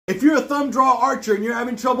If you're a thumb draw archer and you're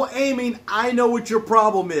having trouble aiming, I know what your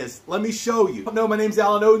problem is. Let me show you. No, my name's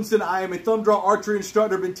Alan Odinson. I am a thumb draw archery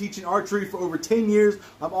instructor. I've been teaching archery for over 10 years.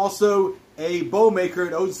 I'm also a bow maker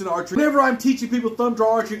at Odinson Archery. Whenever I'm teaching people thumb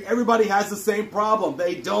draw archery, everybody has the same problem.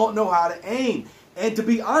 They don't know how to aim. And to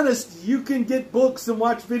be honest, you can get books and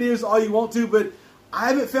watch videos all you want to, but I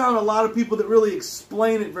haven't found a lot of people that really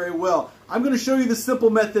explain it very well. I'm going to show you the simple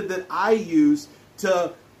method that I use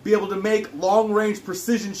to be able to make long-range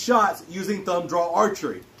precision shots using thumb draw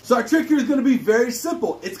archery. So our trick here is going to be very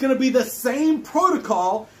simple. It's going to be the same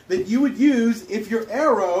protocol that you would use if your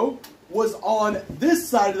arrow was on this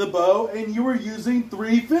side of the bow and you were using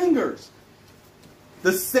 3 fingers.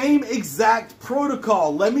 The same exact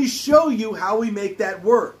protocol. Let me show you how we make that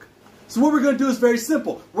work. So what we're going to do is very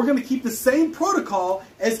simple. We're going to keep the same protocol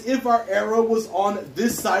as if our arrow was on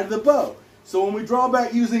this side of the bow. So when we draw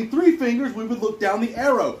back using 3 fingers, we would look down the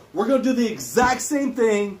arrow. We're going to do the exact same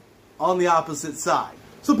thing on the opposite side.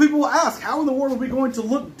 So people will ask, how in the world are we going to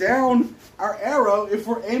look down our arrow if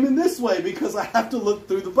we're aiming this way? Because I have to look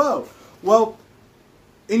through the bow. Well,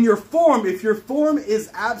 in your form, if your form is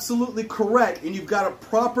absolutely correct and you've got a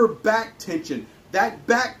proper back tension, that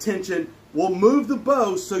back tension will move the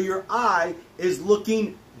bow so your eye is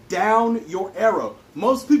looking down your arrow.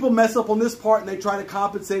 Most people mess up on this part and they try to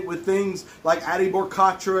compensate with things like adding more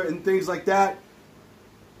katra and things like that.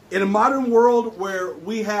 In a modern world where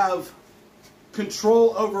we have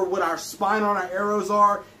control over what our spine on our arrows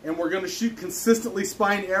are and we're going to shoot consistently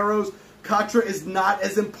spined arrows, katra is not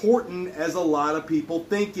as important as a lot of people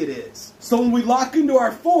think it is. So when we lock into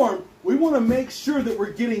our form, we want to make sure that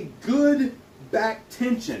we're getting good back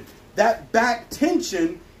tension. That back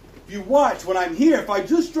tension, if you watch, when I'm here, if I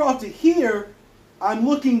just draw to here, I'm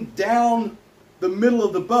looking down the middle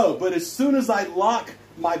of the bow. But as soon as I lock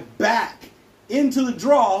my back into the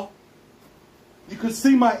draw, you can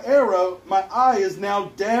see my arrow, my eye is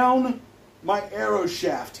now down my arrow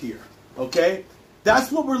shaft here. Okay?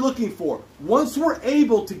 That's what we're looking for. Once we're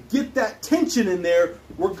able to get that tension in there,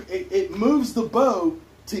 it moves the bow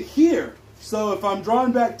to here. So if I'm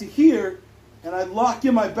drawing back to here, and I lock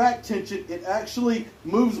in my back tension, it actually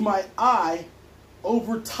moves my eye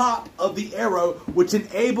over top of the arrow, which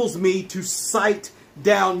enables me to sight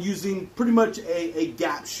down using pretty much a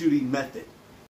gap shooting method.